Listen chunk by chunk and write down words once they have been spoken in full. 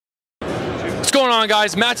going on,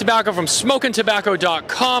 guys? Matt Tobacco from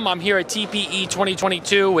SmokinTabacco.com. I'm here at TPE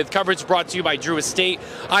 2022 with coverage brought to you by Drew Estate.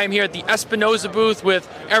 I am here at the Espinosa booth with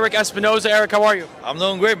Erik Espinosa. Eric, how are you? I'm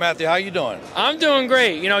doing great, Matthew. How you doing? I'm doing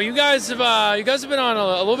great. You know, you guys have been on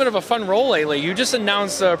a little bit of a fun roll lately. You just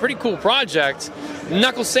announced a pretty cool project,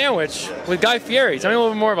 Knuckle Sandwich with Guy Fieri. Tell me a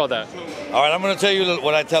little bit more about that. All right, I'm going to tell you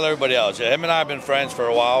what I tell everybody else. Him and I have been friends for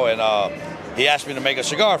a while, and he asked me to make a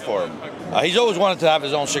cigar for him. He's always wanted to have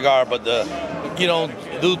his own cigar, but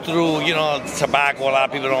due through tobacco, a lot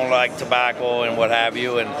of people don't like tobacco and what have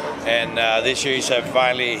you. And this year he said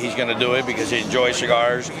finally he's going to do it because he enjoys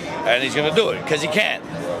cigars, and he's going to do it because he can.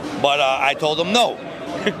 But I told him no,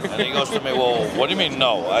 and he goes to me, "Well, what do you mean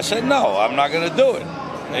no?" I said, "No, I'm not going to do it."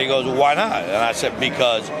 And he goes, "Well, why not?" And I said,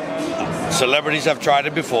 "Because celebrities have tried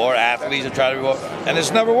it before, athletes have tried it before, and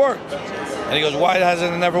it's never worked." And he goes, "Why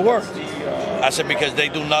hasn't it never worked?" I said, "Because they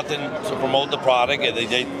do nothing to promote the product.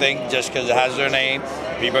 They think just because it has their name,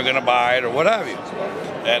 people are going to buy it or what have you."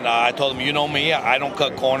 And I told him, "You know me, I don't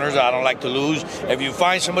cut corners. I don't like to lose. If you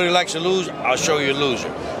find somebody who likes to lose, I'll show you a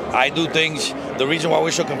loser. I do things, the reason why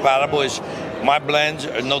we're so compatible is my blends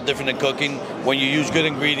are no different than cooking. When you use good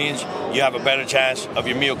ingredients, you have a better chance of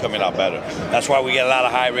your meal coming out better. That's why we get a lot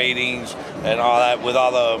of high ratings and all that with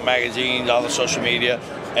all the magazines, all the social media.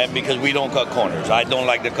 And because we don't cut corners. I don't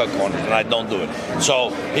like to cut corners, and I don't do it."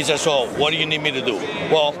 So he said, "So what do you need me to do?"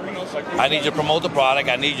 "Well, I need you to promote the product.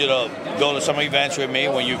 I need you to go to some events with me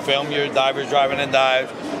when you film your divers driving and dives,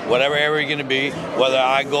 whatever area you're going to be, whether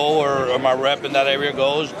I go or my rep in that area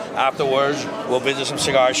goes. Afterwards, we'll visit some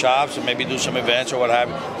cigar shops and maybe do some events or what have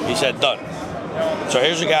you." He said, "Done." So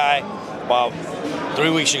here's a guy about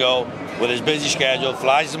 3 weeks ago with his busy schedule,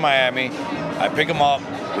 flies to Miami. I pick him up.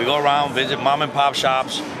 We go around, visit mom and pop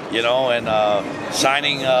shops, and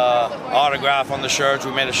signing autograph on the shirts.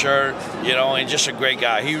 We made a shirt, and just a great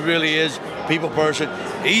guy. He really is a people person.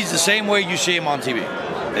 He's the same way you see him on TV.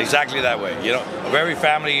 Exactly that way. A very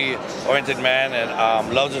family-oriented man,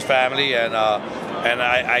 and loves his family, and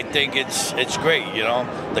I think it's great.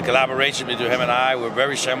 The collaboration between him and I, we're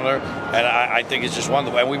very similar, and I think it's just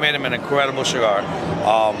wonderful. And we made him an incredible cigar.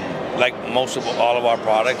 Like most of all of our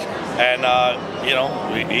products, and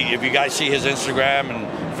if you guys see his Instagram and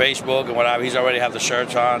Facebook and whatever, he's already have the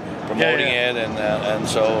shirts on promoting it, and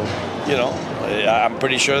so I'm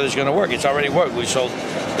pretty sure it's going to work. It's already worked. We sold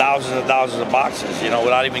thousands and thousands of boxes,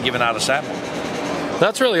 without even giving out a sample.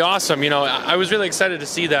 That's really awesome. I was really excited to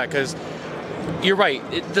see that because you're right.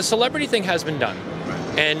 The celebrity thing has been done,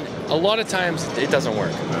 and a lot of times it doesn't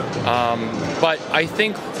work. But I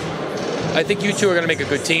think you two are going to make a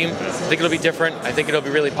good team. I think it'll be different. I think it'll be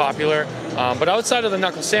really popular. But outside of the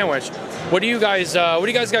Knuckle Sandwich, what do you guys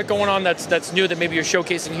got going on that's new that maybe you're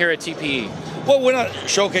showcasing here at TPE? Well, we're not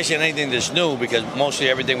showcasing anything that's new because mostly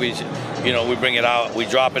everything we bring it out, we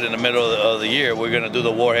drop it in the middle of the year. We're going to do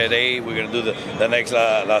the Warhead 8. We're going to do the next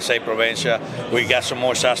La Se Provincia. We got some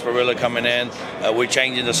more sarsaparilla coming in. We're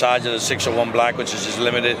changing the size of the 601 Black, which is just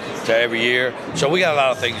limited to every year. So we got a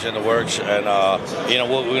lot of things in the works, and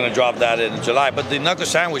we're going to drop that in July. But the Knuckle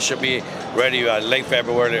Sandwich should be ready late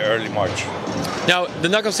February, early March. Now, the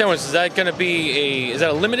Knuckle Sandwich, is that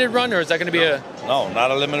a limited run, or is that going to be a... No, not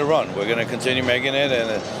a limited run. We're going to continue making it, and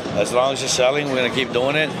as long as it's selling, we're going to keep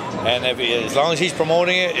doing it. And as long as he's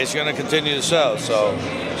promoting it, it's going to continue to sell. So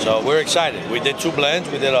we're excited. We did 2 blends.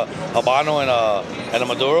 We did a Habano and a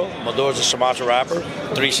Maduro. Maduro's a Sumatra wrapper.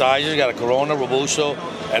 3 sizes. Got a Corona, Robusto,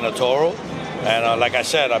 and a Toro. And like I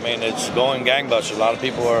said, it's going gangbusters. A lot of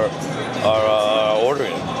people are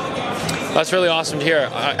ordering it. That's really awesome to hear.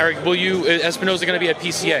 Eric, Espinosa going to be at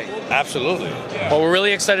PCA? Absolutely. Well, we're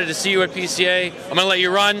really excited to see you at PCA. I'm going to let you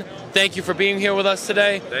run. Thank you for being here with us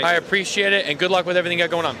today. I appreciate it, and good luck with everything you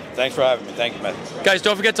got going on. Thanks for having me. Thank you, man. Guys,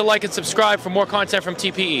 don't forget to like and subscribe for more content from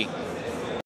TPE.